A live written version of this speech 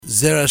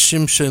Zera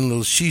Shimshon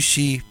Lil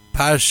Shishi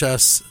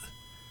Parshas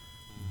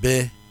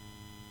Be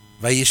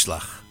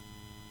Vayishlach.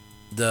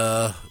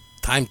 The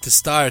time to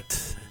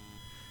start,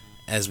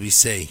 as we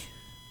say.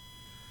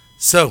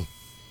 So,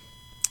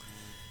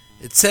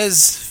 it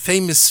says,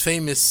 famous,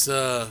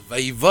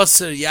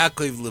 Vayivoser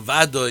Yaakov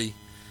Levadoi,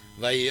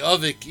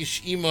 Vayovik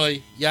Ish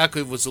Imoy,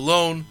 Yaakov was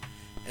alone,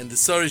 and the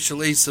Sari Shel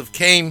Esav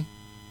came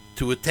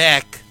to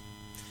attack.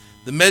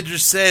 The Medrash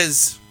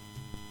says,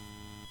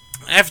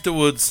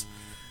 afterwards,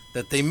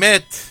 that they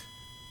met,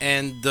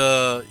 and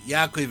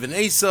Yaakov and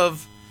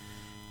Esav,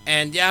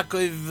 and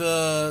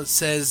Yaakov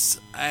says,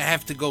 I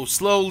have to go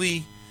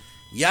slowly.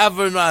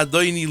 Yaver na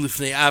adoini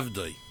lifnei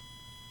avdoi.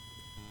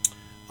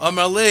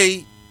 Amar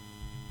lei,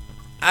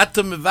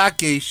 ata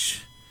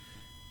mevakesh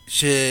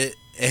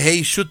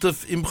she'ehei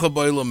shutaf imcha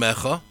b'olam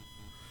mecha.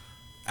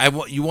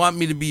 You want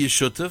me to be a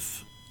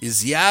shutaf?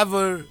 Is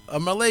Yaver,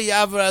 Amar lei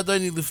Yaver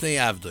adoini lifnei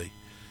avdoi.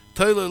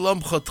 Toilo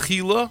lomcha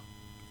tchila,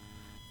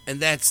 and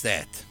that's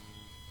that.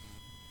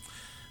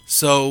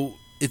 So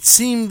it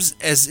seems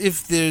as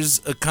if there's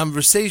a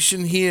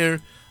conversation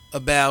here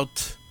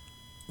about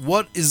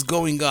what is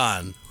going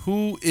on,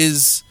 who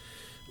is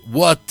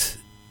what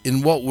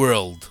in what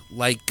world,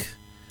 like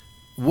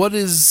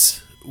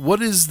who's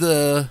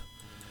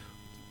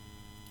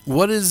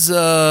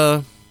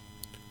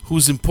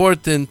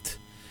important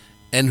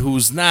and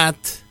who's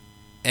not,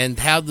 and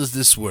how does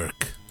this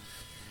work?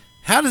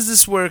 How does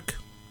this work?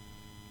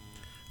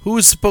 Who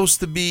is supposed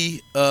to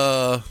be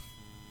known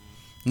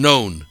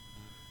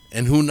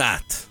and who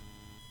not?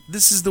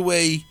 This is the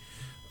way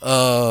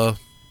it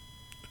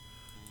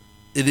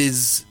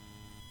is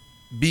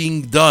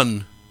being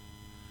done,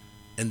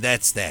 and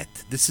that's that.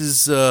 This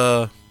is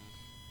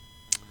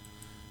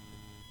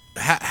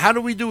how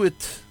do we do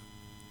it?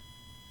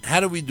 How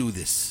do we do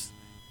this?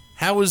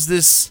 How is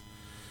this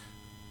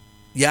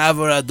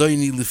Yavar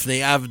Adoini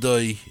Lifnei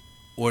Avdoi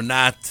or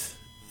not?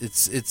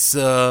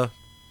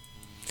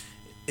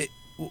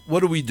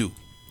 What do we do?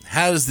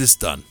 How is this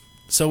done?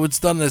 So it's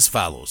done as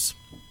follows.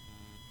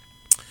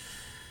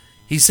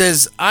 He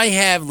says, I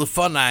have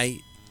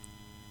Lefanai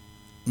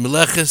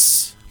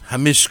Meleches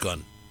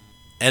Hamishkan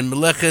and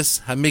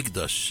Meleches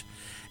Hamikdash.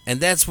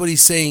 And that's what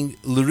he's saying,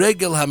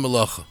 L'regel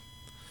HaMelacha.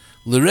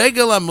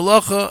 L'regel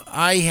HaMelacha,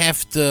 I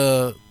have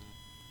to,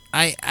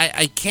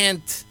 I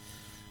can't,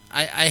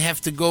 I have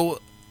to go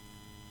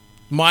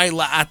my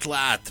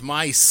la'at,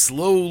 my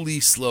slowly.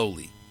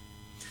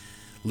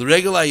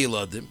 L'regel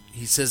HaYiladim,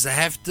 he says, I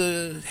have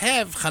to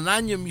have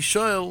Hananya,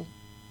 Mishael,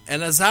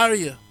 and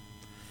Azariah.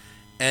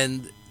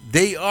 And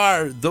they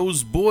are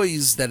those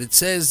boys that it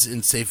says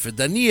in Sefer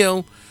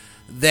Daniel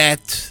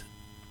that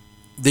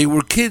they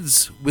were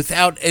kids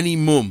without any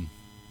mum.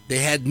 They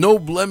had no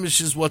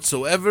blemishes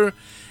whatsoever,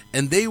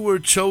 and they were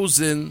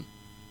chosen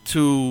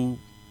to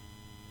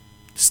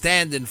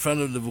stand in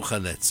front of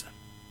Nebuchadnezzar.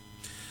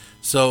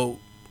 So,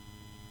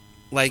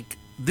 like,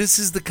 this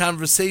is the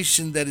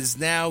conversation that is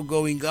now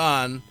going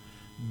on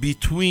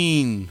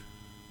between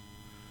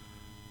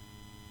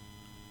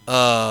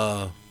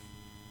Esav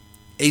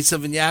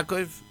and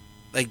Yaakov.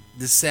 Like,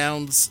 this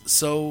sounds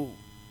so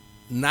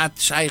not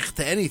shaykh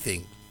to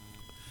anything.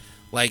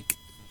 Like,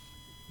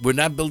 we're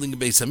not building a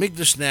Beis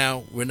HaMikdash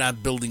now. We're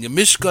not building a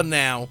Mishkan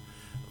now.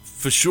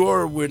 For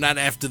sure, we're not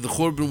after the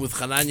Churban with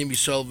Hananya,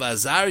 Mishael,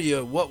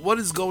 Azariah. What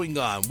is going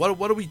on?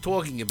 What are we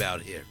talking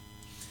about here?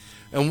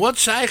 And what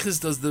shaykhs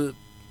does the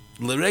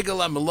L'regel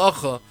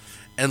HaMelacha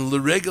and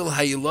L'regel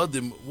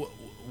HaYiladim,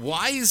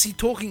 why is he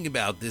talking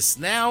about this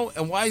now?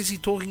 And why is he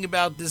talking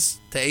about this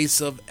to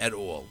Esav at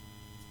all?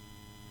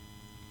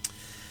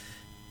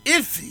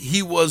 If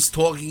he was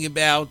talking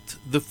about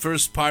the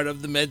first part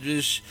of the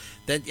Medrash,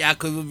 that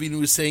Yaakov Avinu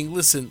was saying,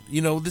 listen,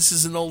 this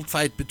is an old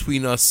fight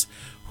between us.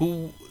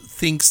 Who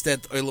thinks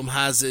that Olam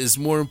Hazeh is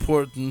more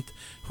important?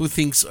 Who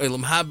thinks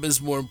Olam Haba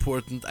is more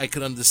important? I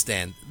can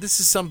understand. This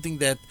is something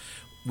that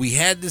we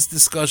had this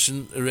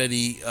discussion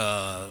already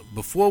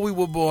before we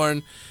were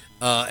born.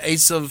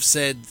 Esav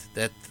said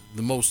that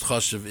the most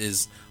chashuv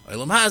is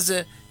Olam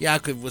Hazeh.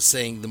 Yaakov was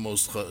saying the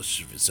most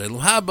chashuv is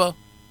Olam Haba.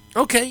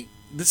 Okay.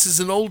 This is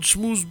an old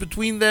shmooze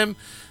between them.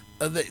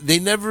 They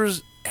never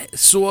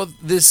saw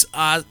this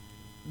eye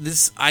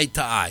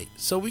to eye,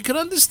 so we can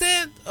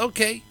understand.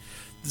 Okay,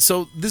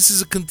 so this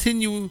is a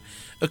continuation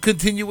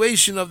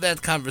of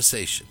that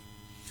conversation.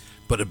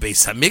 But a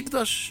Beis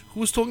Hamikdash,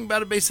 who's talking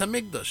about a Beis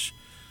Hamikdash?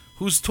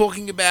 Who's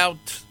talking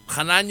about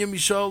Hananya,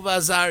 Mishael,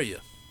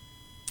 Azariah?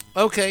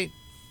 Okay,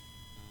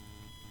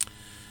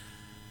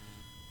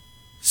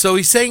 so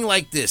he's saying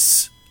like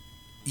this.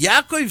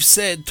 Yaakov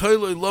said,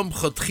 Toilo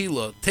Olamcha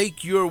Tchila,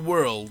 take your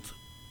world,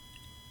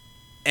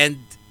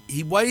 and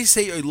why did he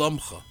say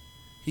Olamcha?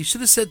 He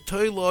should have said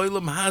Toilo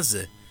Olam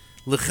Hazeh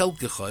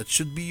Lechelkecha, it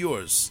should be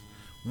yours.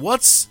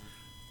 What's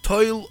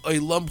Toil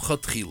Olamcha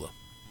Tchila?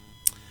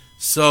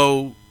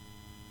 So,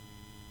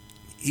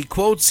 he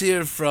quotes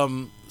here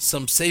from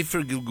some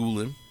Sefer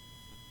Gilgulim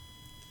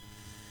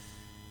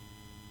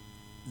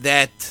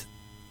that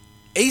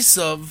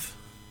Esav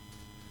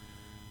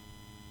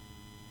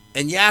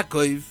and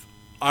Yaakov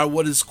are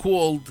what is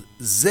called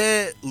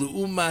Ze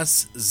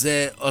Leumas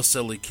Ze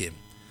Oselikim.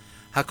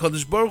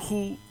 HaKadosh Baruch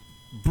Hu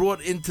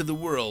brought into the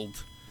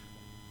world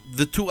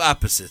the two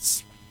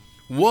opposites.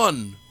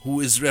 One who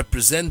is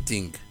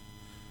representing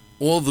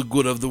all the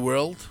good of the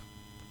world,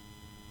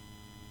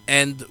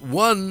 and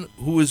one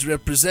who is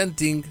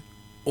representing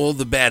all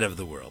the bad of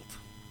the world.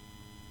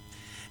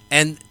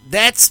 And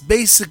that's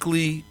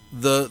basically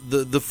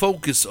the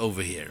focus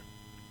over here.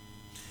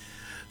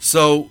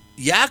 So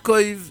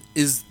Yaakov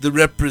is the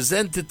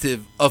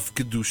representative of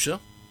Kedusha,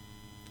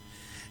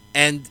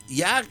 and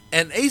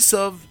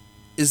Esav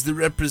is the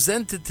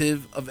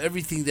representative of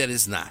everything that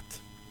is not.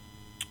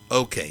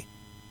 Okay.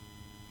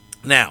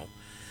 Now,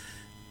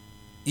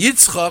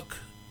 Yitzchak,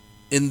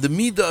 in the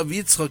Midah of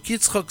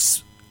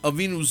Yitzchak's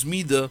Avinu's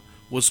Midah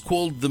was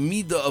called the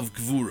Midah of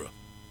Gvura.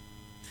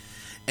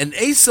 And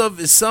Esav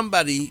is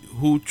somebody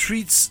who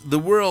treats the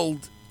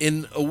world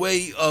in a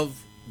way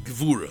of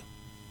Gvura.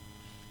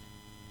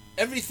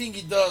 Everything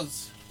he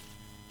does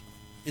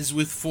is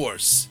with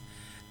force.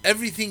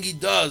 Everything he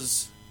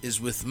does is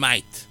with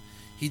might.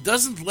 He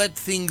doesn't let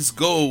things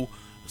go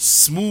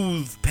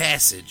smooth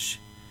passage.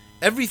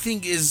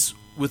 Everything is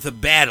with a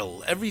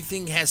battle.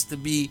 Everything has to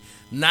be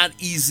not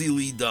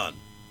easily done.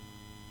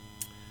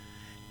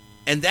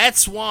 And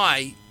that's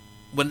why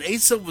when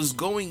Esav was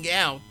going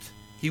out,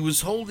 he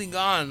was holding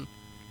on.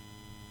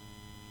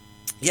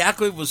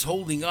 Yaakov was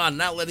holding on,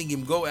 not letting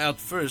him go out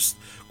first,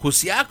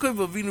 because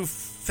Yaakov Avinu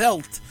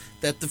felt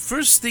that the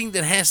first thing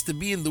that has to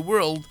be in the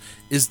world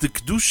is the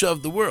Kedusha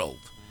of the world.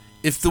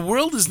 If the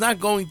world is not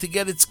going to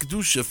get its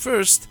Kedusha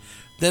first,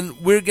 then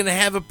we're going to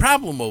have a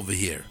problem over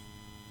here.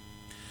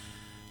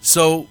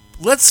 So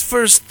let's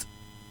first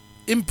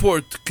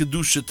import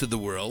Kedusha to the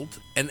world,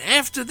 and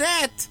after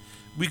that,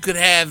 we could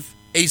have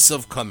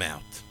Esav come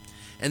out.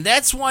 And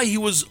that's why he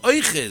was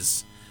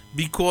Oiches,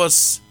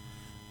 because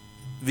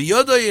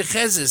V'yodo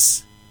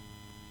Yechezes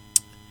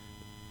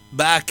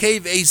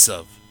Ba'akev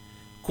Esav,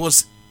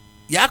 because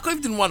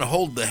Yaakov didn't want to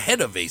hold the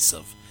head of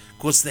Esav,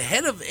 because the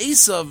head of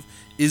Esav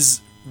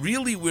is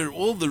really where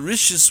all the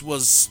riches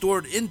was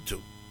stored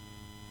into.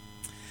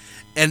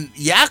 And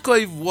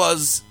Yaakov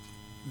was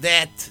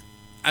that,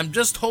 I'm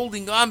just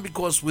holding on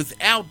because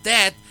without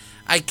that,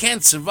 I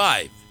can't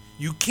survive.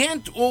 You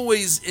can't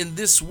always in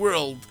this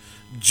world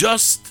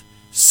just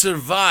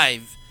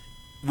survive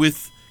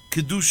with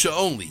Kedusha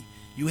only.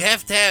 You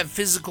have to have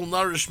physical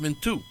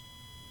nourishment too.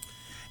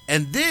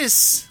 And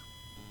this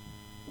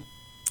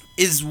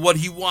is what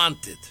he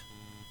wanted.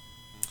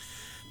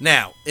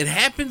 Now, it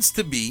happens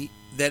to be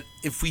that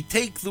if we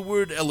take the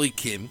word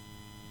Elokim,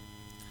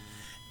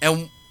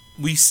 and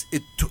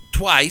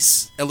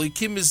twice,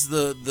 Elokim is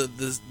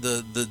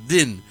the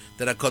din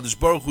that HaKadosh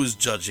Baruch Hu is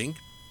judging.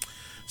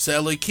 So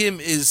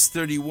Elokim is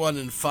 31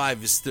 and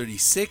 5 is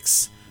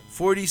 36,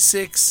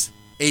 46,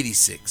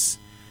 86.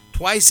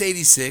 Twice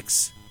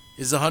 86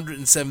 is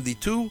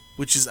 172,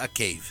 which is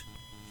Akev.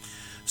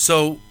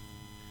 So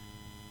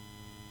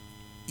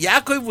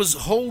Yaakov was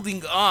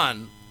holding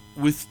on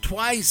with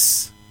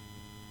twice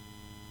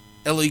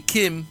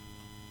Elokim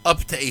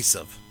up to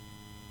Esav.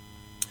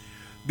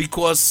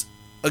 Because,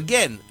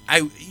 again,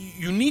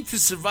 you need to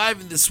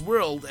survive in this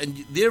world,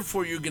 and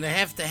therefore you're going to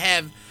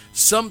have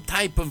some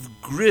type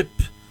of grip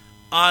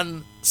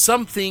on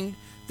something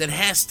that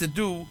has to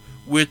do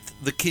with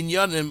the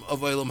kinyanim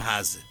of Olam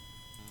Hazeh.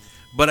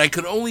 But I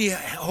could only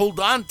hold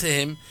on to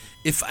him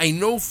if I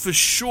know for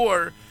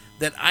sure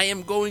that I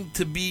am going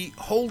to be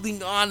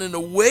holding on in a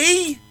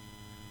way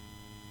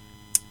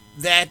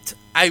that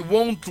I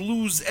won't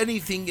lose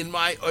anything in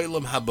my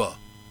Olam Haba.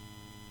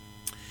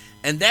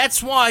 And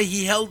that's why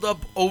he held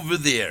up over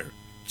there,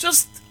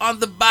 just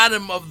on the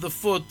bottom of the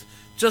foot,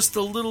 just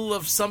a little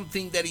of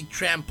something that he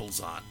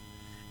tramples on.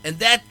 And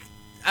that,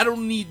 I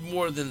don't need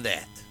more than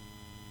that.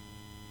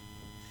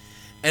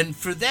 And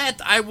for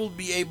that, I will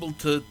be able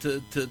to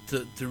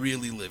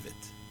really live it.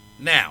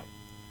 Now,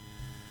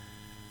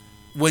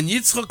 when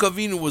Yitzchak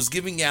Avinu was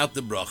giving out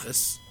the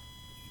brachas,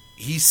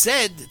 he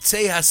said,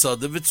 Tzei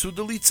hasada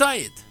v'tzuda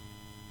litzayid.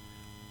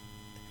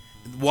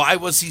 Why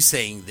was he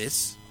saying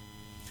this?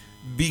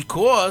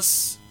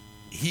 Because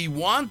he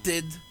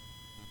wanted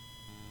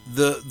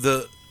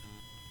the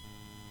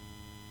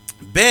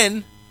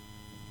Ben,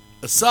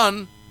 a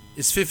son,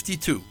 is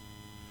 52.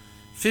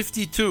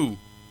 52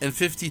 and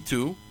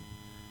 52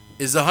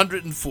 is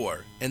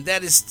 104, and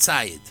that is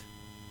tzayid.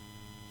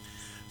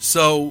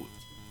 So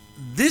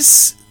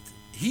this,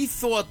 he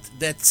thought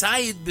that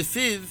tzayid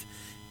b'fiv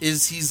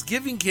is he's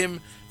giving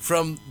him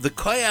from the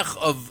koyach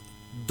of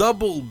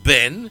double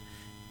ben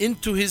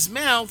into his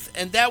mouth,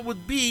 and that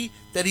would be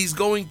that he's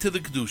going to the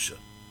Kedusha.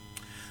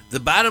 The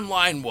bottom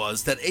line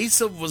was that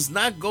Esav was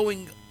not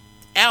going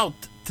out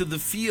to the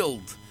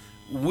field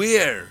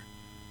where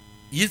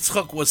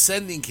Yitzchak was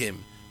sending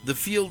him, the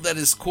field that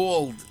is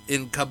called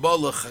in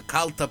Kabbalah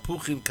Chakal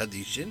Tapuchim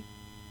Kadishin,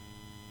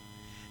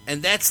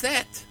 and that's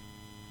that.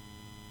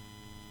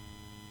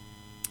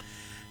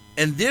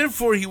 And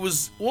therefore he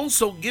was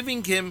also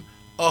giving him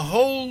a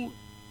whole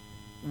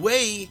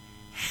way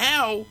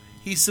how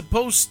he's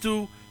supposed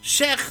to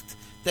shecht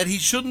that he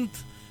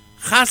shouldn't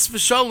chas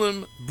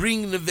v'shalom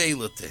bring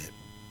nevela to him.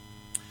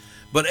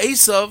 But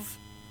Esav,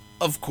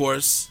 of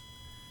course,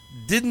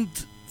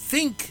 didn't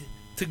think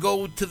to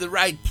go to the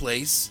right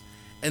place,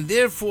 and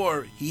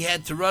therefore he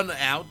had to run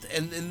out,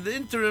 and in the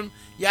interim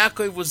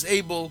Yaakov was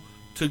able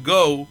to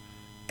go,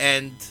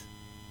 and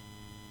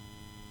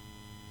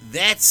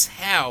that's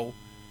how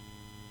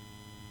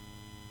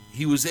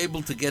he was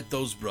able to get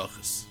those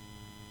brachas.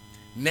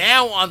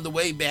 Now on the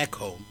way back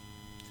home,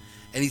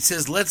 and he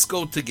says, let's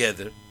go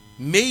together.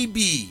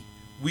 Maybe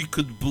we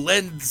could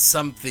blend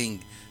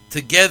something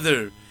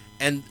together,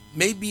 and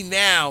maybe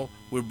now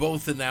we're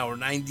both in our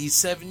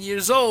 97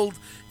 years old.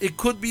 It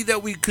could be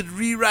that we could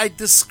rewrite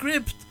the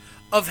script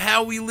of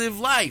how we live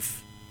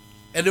life.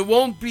 And it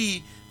won't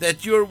be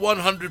that you're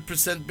 100%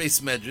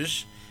 Beis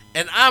Medrash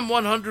and I'm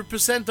 100%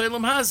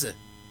 Olam Hazeh.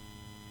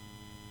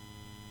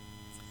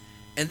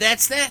 And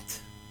that's that.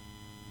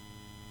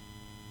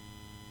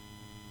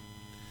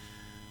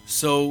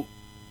 So,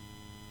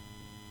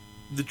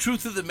 the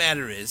truth of the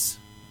matter is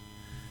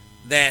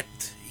that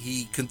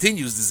he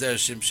continues the Zera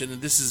Shimshon,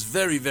 and this is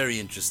very, very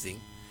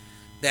interesting,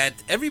 that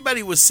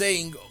everybody was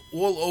saying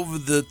all over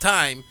the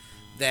time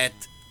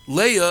that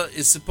Leah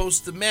is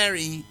supposed to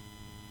marry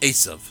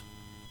Esav.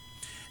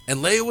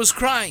 And Leah was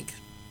crying.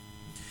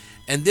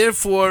 And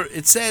therefore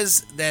it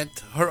says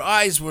that her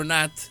eyes were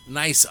not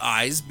nice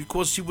eyes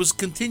because she was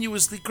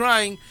continuously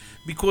crying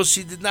because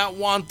she did not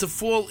want to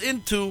fall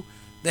into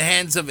the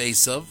hands of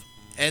Esav,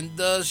 and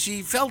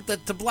she felt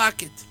that to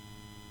block it.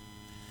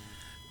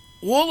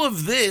 All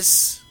of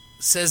this,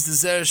 says the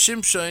Zera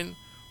Shimshon,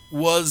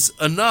 was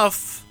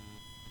enough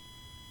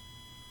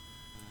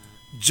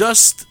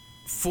just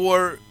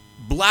for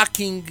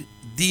blocking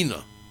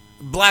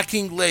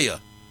Leah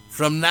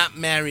from not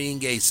marrying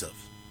Esav.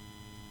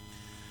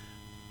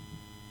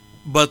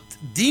 But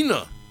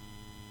Dinah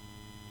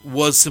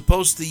was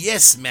supposed to,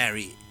 yes,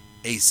 marry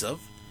Esav,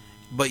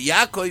 but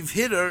Yaakov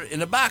hid her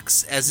in a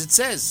box, as it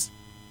says.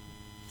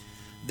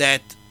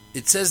 That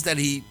it says that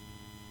he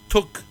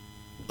took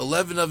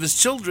 11 of his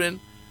children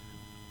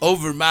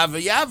over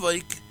Mava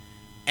Yavik,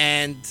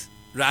 and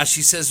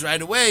Rashi says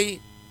right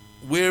away,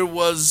 where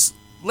was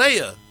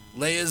Leah?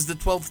 Leah is the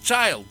 12th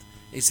child.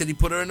 He said he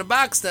put her in a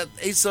box that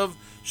Esav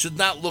should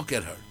not look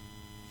at her.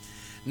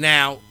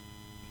 Now,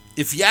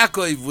 if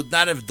Yaakov would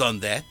not have done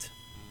that,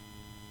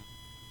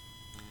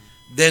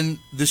 then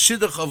the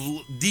shidduch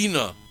of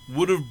Dinah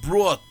would have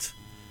brought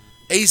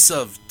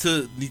Esav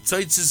to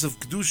nitzotzes of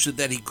kedusha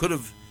that he could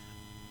have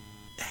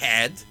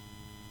had,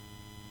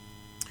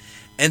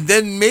 and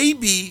then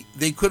maybe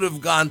they could have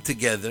gone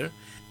together,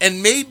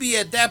 and maybe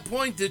at that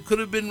point it could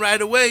have been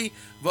right away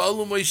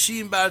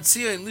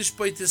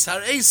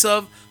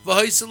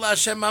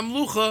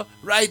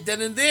right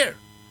then and there.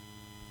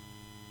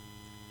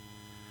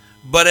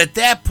 But at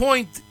that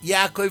point,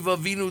 Yaakov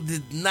Avinu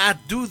did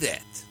not do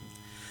that.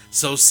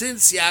 So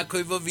since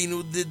Yaakov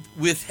Avinu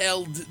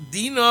withheld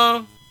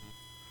Dinah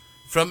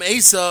from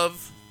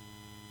Esav,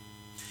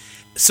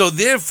 so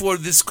therefore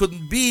this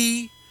couldn't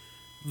be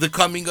the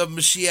coming of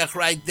Mashiach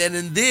right then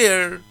and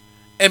there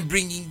and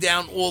bringing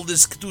down all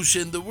this kedusha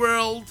in the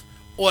world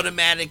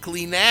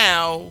automatically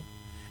now,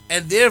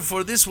 and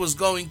therefore this was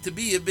going to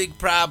be a big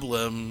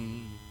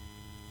problem.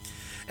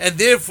 And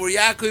therefore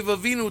Yaakov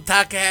Avinu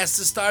Taka has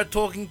to start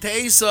talking to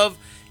Esav.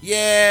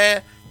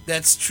 Yeah,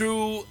 that's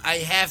true. I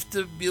have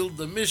to build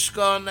the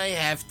Mishkan. I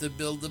have to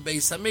build the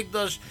Beis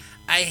HaMikdash.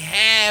 I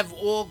have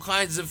all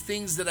kinds of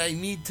things that I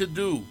need to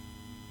do.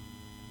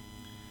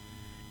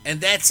 And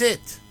that's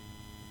it.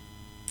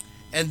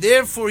 And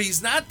therefore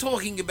he's not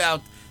talking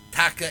about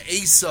Taka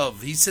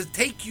Esav. He said,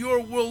 take your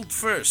world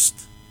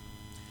first.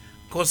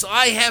 Because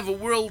I have a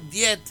world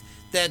yet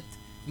that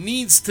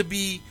needs to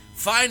be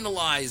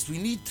finalized. We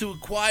need to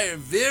acquire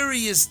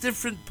various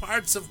different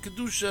parts of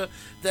Kedusha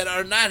that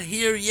are not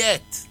here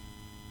yet.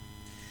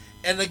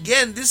 And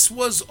again, this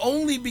was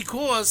only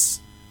because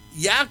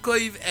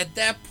Yaakov at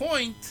that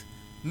point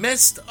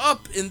messed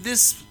up in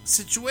this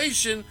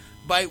situation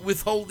by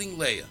withholding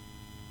Leah.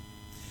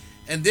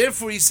 And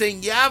therefore he's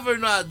saying, Yaver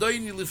na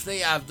adoini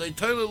lifnei avdoi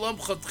toile lom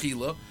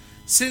chatchila,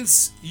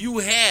 since you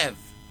have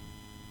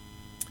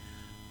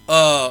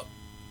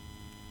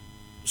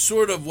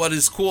sort of what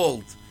is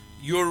called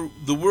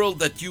the world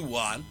that you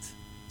want,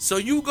 so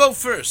you go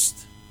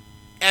first,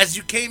 as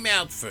you came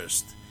out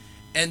first,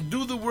 and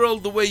do the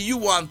world the way you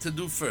want to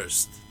do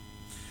first.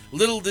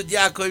 Little did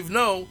Yaakov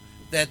know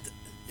that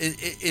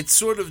it's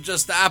sort of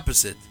just the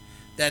opposite,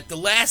 that the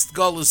last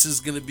Golus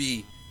is going to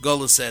be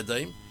Golus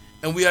Edom,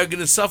 and we are going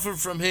to suffer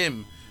from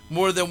him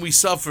more than we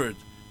suffered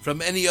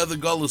from any other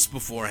Golus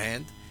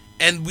beforehand,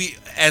 and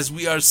as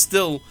we are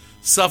still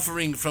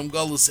suffering from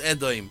Golus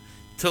Edom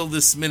till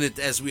this minute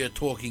as we are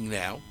talking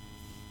now.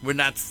 We're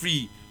not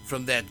free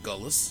from that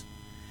Golus.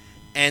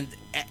 And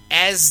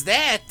as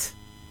that,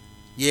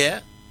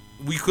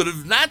 we could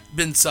have not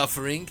been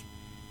suffering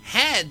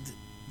had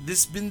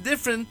this been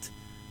different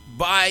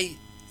by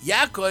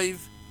Yaakov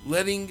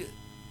letting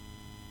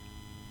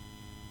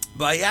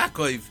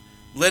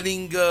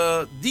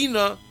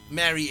Dinah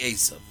marry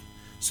Esav.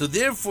 So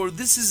therefore,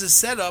 this is a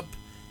setup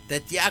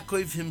that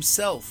Yaakov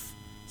himself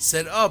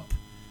set up,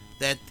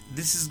 that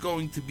this is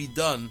going to be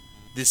done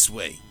this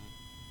way.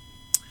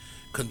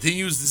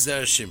 Continues the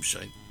Zera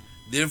Shimshon.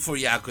 Therefore,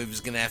 Yaakov is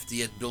going to have to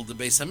yet build the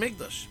Beis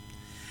Hamikdash.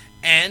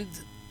 And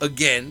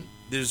again,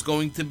 there's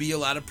going to be a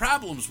lot of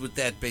problems with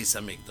that Beis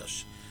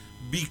Hamikdash,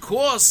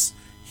 because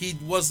he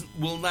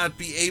will not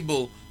be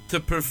able to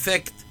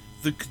perfect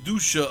the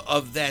kedusha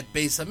of that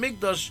Beis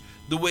Hamikdash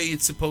the way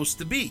it's supposed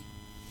to be.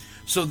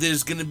 So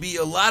there's going to be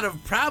a lot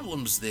of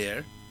problems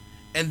there,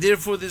 and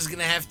therefore there's going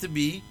to have to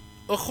be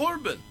a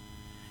churban.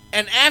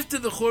 And after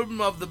the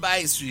churban of the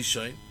Bayis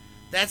Rishon,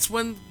 that's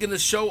when going to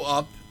show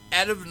up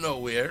out of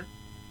nowhere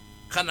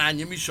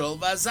Hananya, Mishael,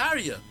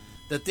 Azariah,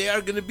 that they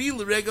are going to be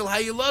l'regel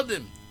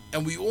hayiladim.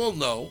 And we all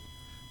know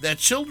that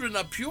children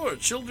are pure,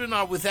 children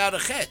are without a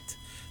chet.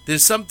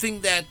 There's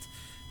something that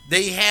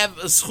they have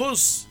a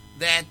schus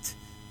that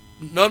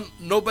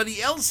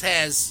nobody else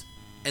has,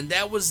 and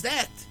that was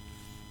that.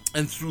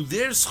 And through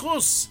their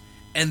schus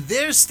and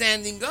their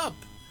standing up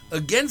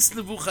against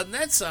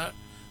Nebuchadnezzar,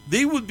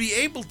 they would be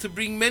able to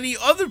bring many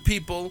other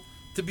people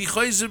to be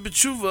chayzer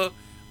b'tshuva.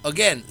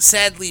 Again,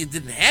 sadly, it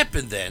didn't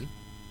happen then,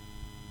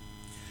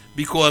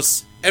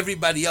 because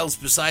everybody else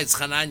besides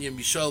Hananya,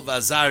 Mishael,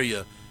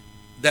 Azariah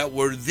that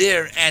were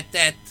there at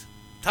that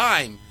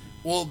time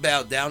all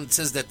bowed down. It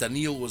says that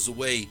Daniel was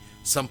away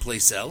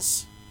someplace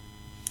else,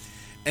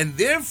 and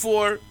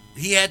therefore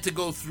he had to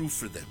go through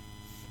for them.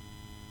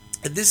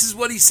 And this is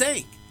what he's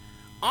saying: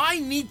 I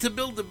need to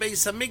build the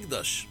Beis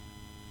Hamikdash.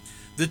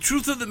 The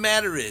truth of the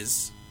matter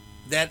is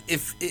that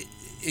if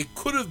it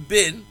could have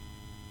been,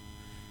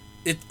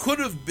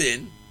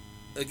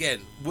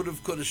 again, would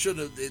have, could have, should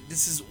have.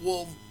 This is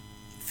all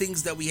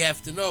things that we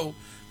have to know,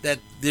 that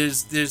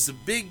there's a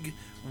big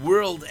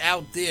world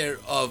out there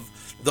of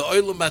the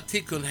Olam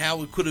HaTikun,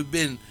 how it could have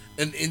been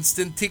an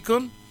instant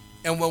tikkun,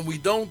 and when we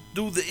don't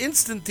do the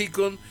instant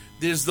tikkun,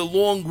 there's the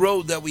long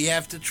road that we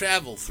have to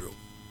travel through.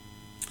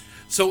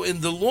 So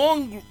in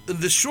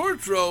the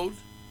short road,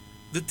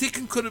 the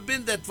tikkun could have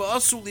been that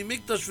v'asu li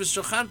mikdash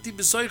v'shachanti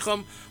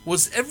b'soicham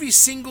was every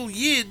single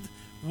yid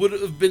would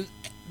have been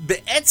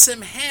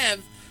be'etzem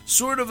have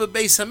sort of a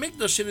Beis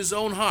Hamikdash in his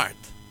own heart.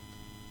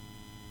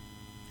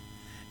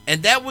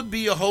 And that would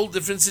be a whole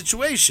different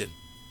situation.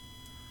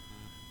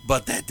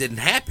 But that didn't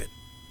happen.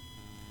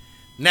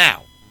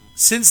 Now,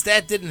 since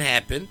that didn't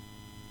happen,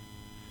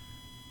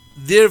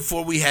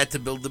 therefore we had to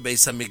build the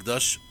Beis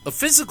Hamikdash, a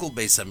physical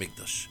Beis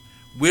Hamikdash.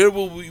 Where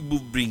will we be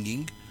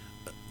bringing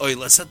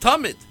Oilas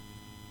HaTamid?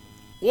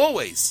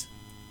 Always.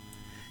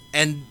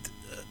 And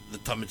the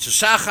Tamid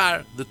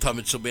Shachar, the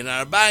Tamid Shel Bein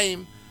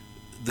Arbaim,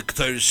 the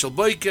Torah Shel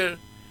Boiker,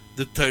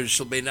 the Torah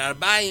Shel Bein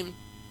Arbaim,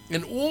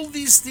 and all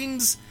these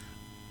things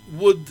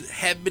would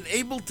have been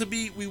able to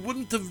be, we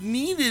wouldn't have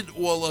needed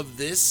all of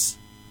this,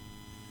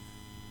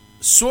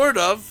 sort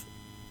of,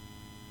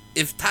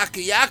 if Taka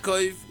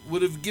Yaakov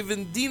would have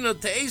given Dina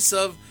to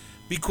Esav,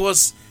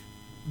 because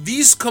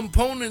these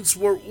components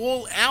were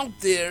all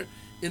out there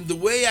in the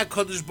way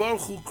HaKadosh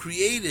Baruch Hu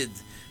created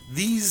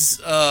these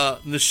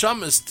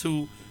neshamas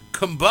to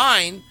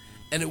combine,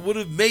 and it would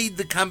have made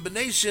the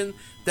combination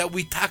that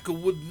we Taka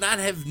would not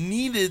have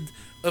needed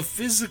a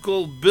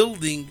physical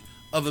building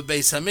of a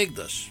Beis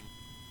Hamikdash.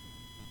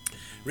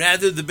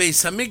 Rather, the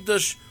Beis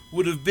Hamikdash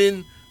would have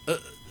been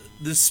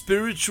the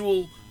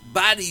spiritual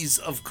bodies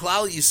of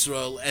Klal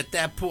Yisrael at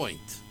that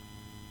point.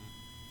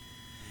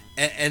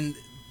 And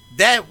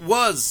that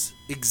was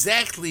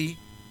exactly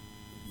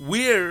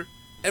where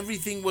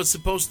everything was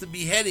supposed to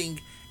be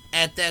heading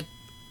at that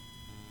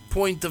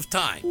point of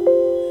time.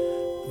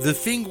 The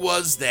thing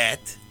was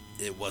that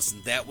it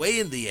wasn't that way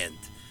in the end,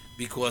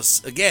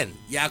 because, again,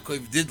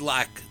 Yaakov did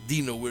lock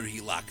Dina where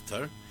he locked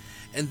her,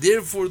 and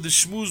therefore the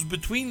shmuz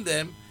between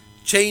them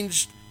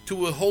changed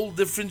to a whole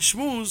different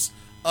shmuz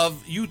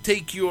of you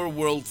take your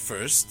world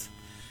first,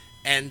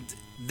 and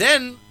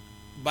then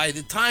by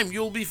the time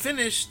you'll be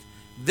finished,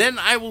 then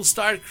I will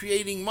start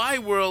creating my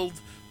world,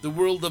 the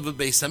world of a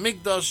Beis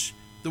Hamikdash,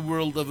 the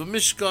world of a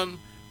Mishkan,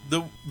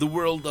 the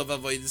world of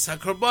Avodas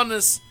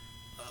HaKorbanos,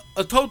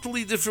 a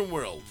totally different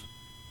world.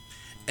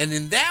 And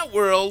in that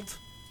world,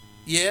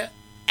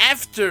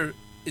 after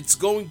it's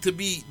going to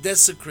be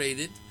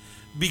desecrated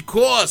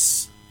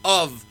because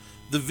of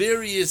the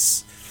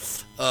various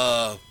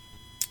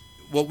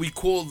what we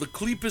call the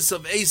klippas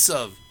of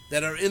Esav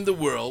that are in the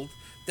world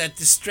that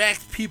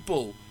distract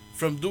people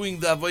from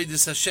doing the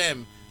Avodas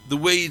Hashem the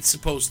way it's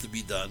supposed to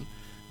be done,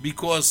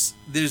 because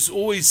there's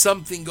always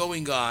something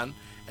going on,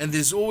 and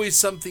there's always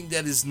something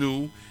that is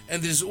new,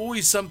 and there's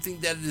always something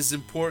that is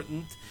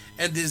important,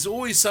 and there's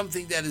always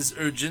something that is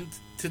urgent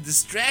to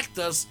distract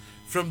us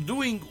from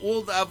doing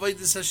all the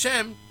Avodas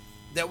Hashem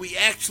that we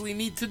actually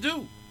need to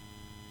do.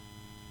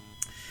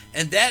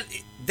 And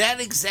that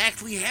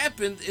exactly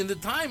happened in the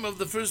time of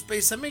the first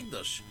Beis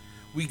Hamikdash.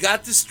 We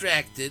got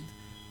distracted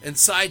and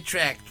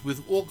sidetracked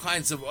with all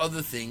kinds of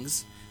other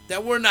things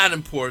that were not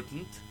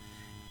important,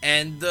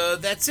 and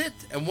that's it.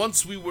 And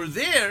once we were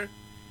there,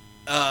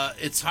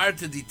 it's hard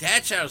to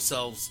detach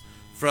ourselves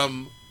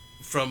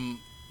from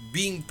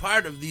being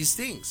part of these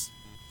things.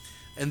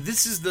 And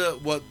this is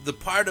the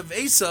part of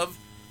Esav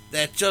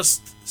that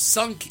just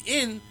sunk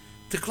in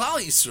to Klal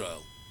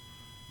Yisrael,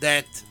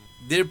 that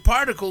their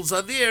particles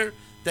are there,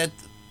 that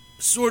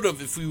sort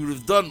of, if we would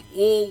have done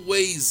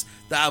always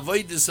the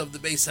avodas of the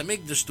Beis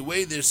Hamikdash the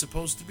way they're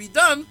supposed to be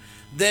done,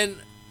 then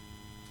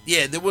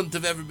yeah, there wouldn't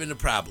have ever been a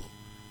problem.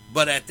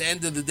 But at the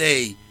end of the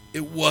day,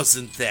 it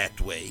wasn't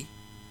that way,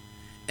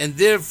 and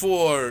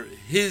therefore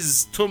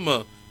his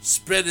tumah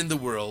spread in the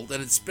world,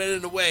 and it spread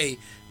in a way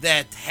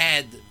that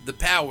had the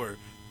power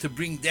to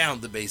bring down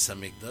the Beis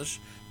Hamikdash.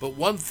 But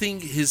one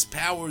thing his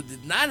power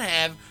did not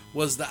have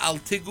was the al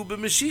tigu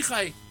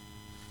b'mashichai,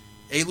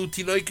 elu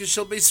tinoikas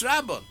shel Beis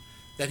Rabban,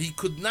 that he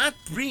could not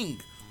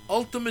bring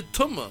ultimate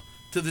tumah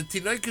to the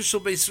tinoikas shel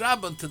Beis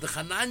Rabban, to the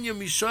Hananya,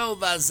 Mishael,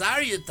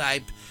 V'Azariah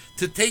type,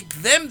 to take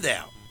them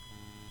down.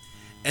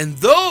 And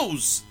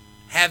those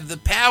have the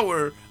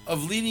power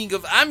of leading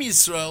of Am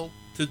Yisrael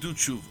to do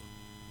tshuva.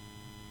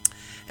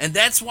 And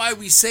that's why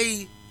we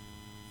say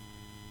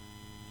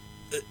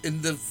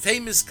in the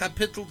famous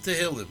kapitel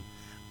Tehillim,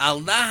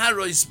 Al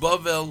Naharois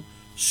Bavel,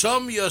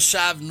 Shom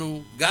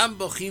Yoshavnu, Gam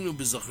Bochinu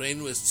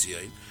B'Zochreinu Es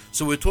Tzion.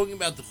 So we're talking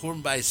about the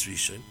Churban Bayis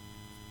Rishon.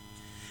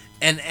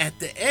 And at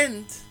the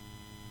end,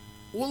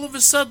 all of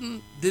a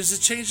sudden, there's a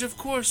change of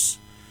course.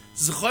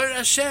 Zechor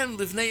Hashem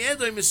Livnei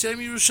Edom Yisrael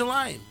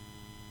Yerushalayim.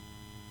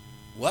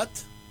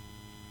 What?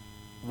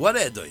 What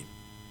Edom?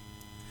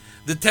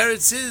 The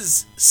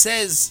Teretz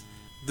says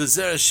the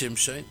Zera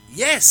Shimshon.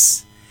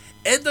 Yes,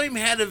 Edom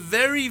had a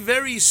very,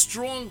 very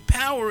strong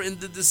power in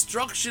the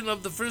destruction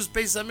of the first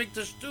Beis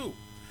Hamikdash too.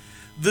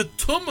 The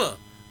Tumah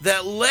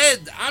that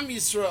led Am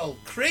Yisrael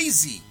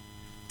crazy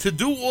to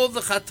do all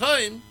the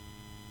Chatoim,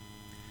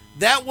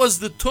 that was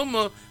the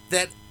Tumah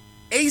that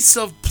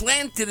Esav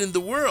planted in the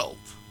world.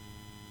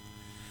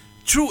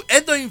 True,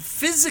 Edom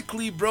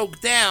physically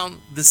broke down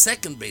the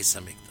second Beis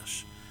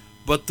Hamikdash,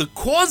 but the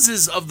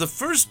causes of the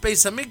first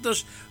Beis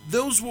Hamikdash,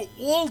 those were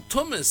all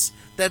tumas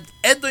that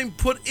Edom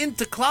put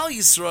into Klal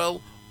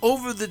Yisrael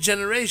over the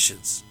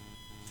generations,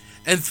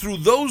 and through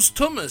those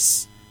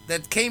tumas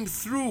that came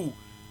through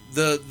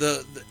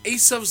the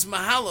Esav's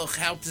Mahalach,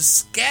 how to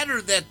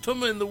scatter that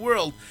tumah in the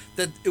world,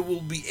 that it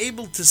will be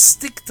able to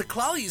stick to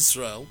Klal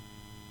Yisrael.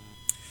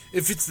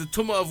 If it's the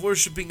tumah of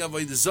worshipping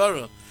Avodah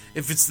Zarah,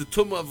 if it's the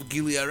tumah of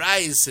Gili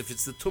Arayis, if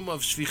it's the tumah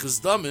of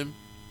Shvichas Damim,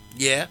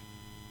 yeah.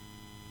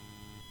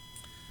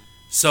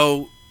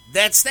 So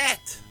that's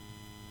that.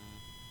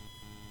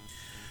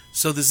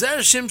 So the Zera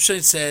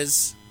Shimshon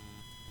says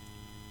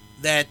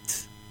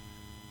that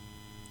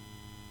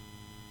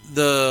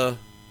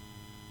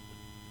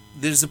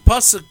there's a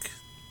pasuk,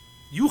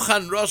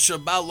 Yuchan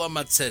Rosha Bal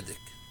Lama Tzedek,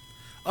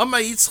 Ama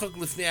Yitzchak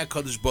Lifnei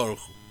HaKadosh Baruch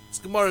Hu. It's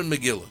Gemara in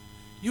Megillah.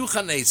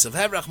 Yuchan Esav,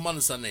 have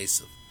Rachmanis on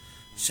Esav.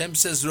 Hashem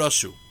says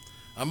Roshu.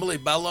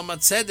 Amalei Bal Lama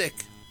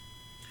Tzedek.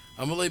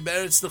 Amalei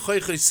Beretz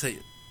Nechoichos.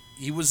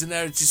 He was in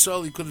Eretz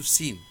Yisrael, he could have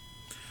seen.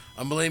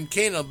 Amalei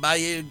Mkein Al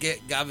Bayer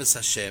Gaves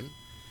Hashem.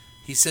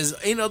 He says,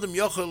 Ein Adam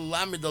Yochel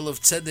Lamed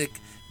Olav Tzedek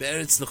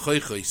Be'eretz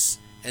Nechoichos.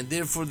 And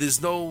therefore there's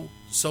no...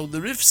 So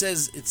the Rif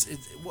says,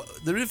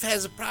 the Rif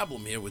has a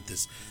problem here with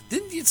this.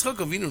 Didn't Yitzchak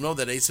Avinu know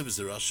that Esav is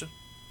the Rasha?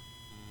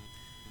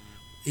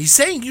 He's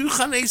saying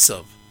Yuchan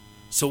Esav.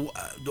 So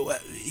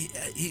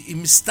he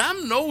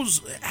Mistam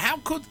knows, how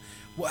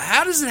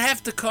does it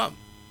have to come?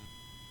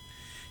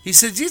 He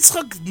said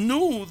Yitzchak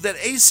knew that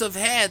Esav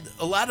had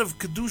a lot of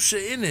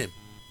Kedusha in him.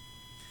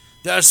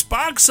 There are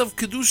sparks of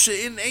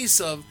Kedusha in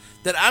Esav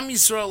that Am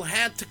Yisrael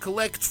had to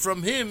collect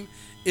from him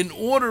in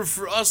order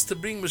for us to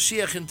bring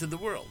Mashiach into the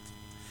world.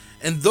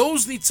 And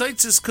those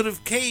nitzotzes could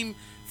have came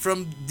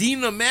from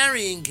Dinah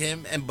marrying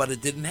him, but it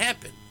didn't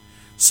happen.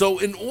 So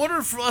in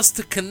order for us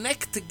to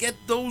connect, to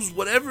get those,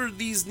 whatever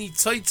these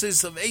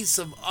nitzotzes of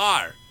Esav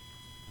are,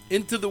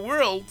 into the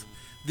world,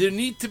 there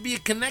need to be a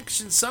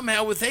connection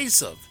somehow with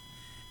Esav.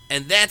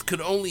 And that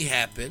could only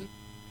happen,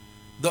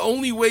 the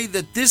only way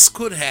that this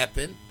could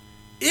happen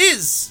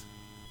is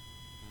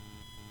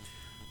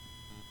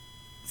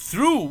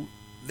through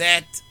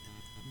that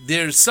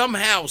there's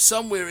somehow,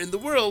 somewhere in the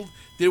world,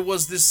 there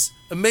was this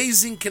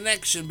amazing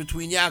connection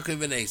between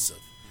Yaakov and Esav.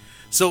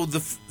 So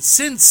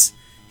since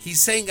he's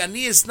saying,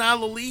 Ani esna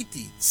lo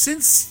li'iti,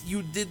 since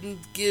you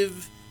didn't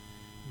give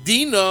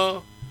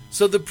Dinah,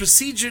 so the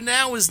procedure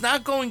now is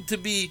not going to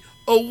be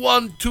a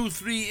 1, 2,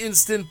 3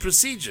 instant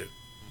procedure.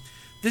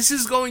 This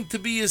is going to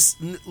be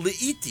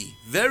li'iti,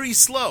 very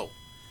slow.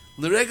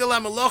 L'regel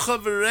ha'melacha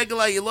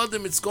v'regel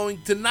ha'yilodim, it's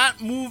going to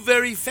not move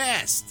very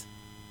fast.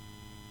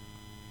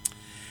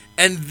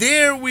 And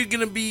there we're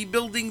going to be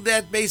building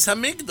that Beis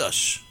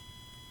Hamikdash.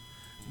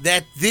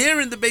 That there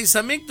in the Beis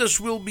Hamikdash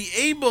we'll be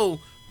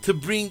able to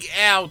bring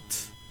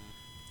out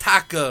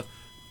Taka,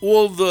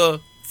 all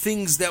the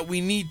things that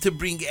we need to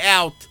bring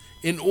out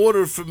in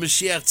order for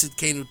Mashiach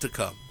Tzidkenu to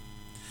come.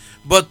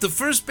 But the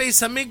first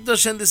Beis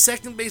Hamikdash and the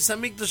second Beis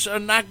Hamikdash are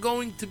not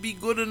going to be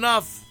good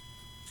enough,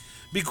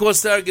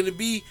 because there are going to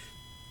be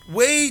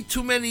way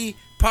too many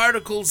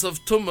particles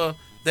of Tumah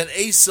that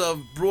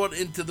Esav brought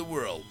into the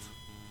world.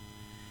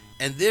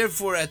 And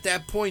therefore, at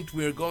that point,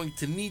 we're going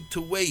to need to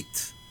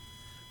wait.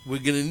 We're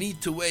going to need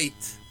to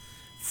wait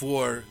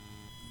for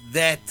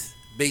that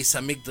Beis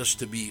Hamikdash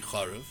to be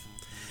Charav.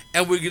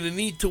 And we're going to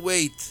need to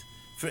wait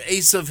for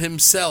Esav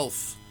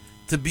himself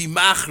to be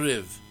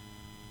Machriv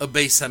a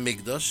Beis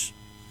Hamikdash.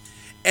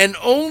 And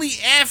only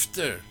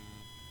after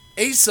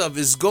Esav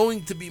is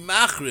going to be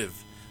Machriv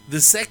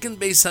the second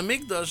Beis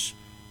Hamikdash,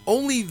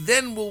 only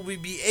then will we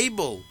be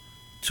able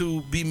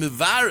to be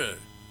Mevarer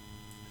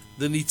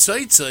the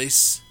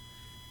Nitzoitzos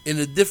in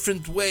a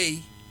different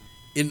way,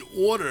 in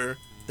order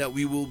that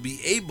we will be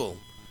able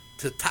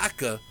to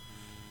taka,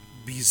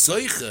 be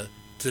zoiche,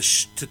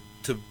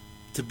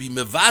 to be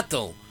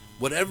mevatel,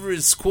 whatever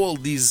is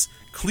called these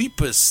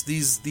klipas,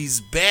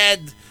 these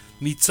bad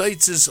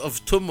nitzoitzes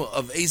of tumah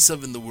of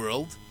Esav in the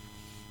world,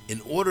 in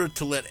order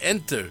to let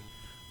enter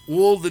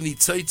all the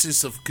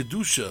nitzoitzes of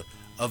kedusha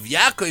of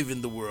Yaakov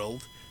in the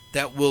world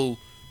that will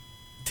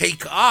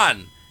take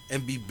on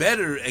and be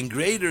better and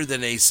greater than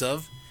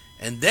Esav,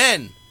 and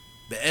then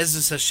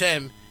Be'ezus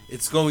Hashem,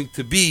 it's going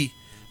to be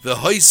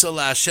V'hoisa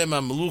LaHashem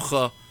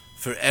HaMelucha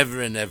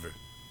forever and ever.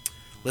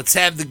 Let's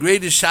have the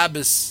greatest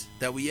Shabbos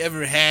that we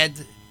ever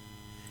had,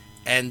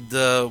 and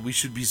we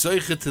should be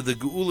zoiche to the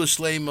Geula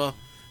Shleima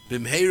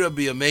B'mheira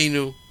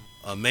B'yameinu.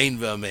 Amen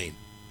v'amen.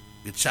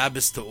 Good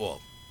Shabbos to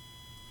all.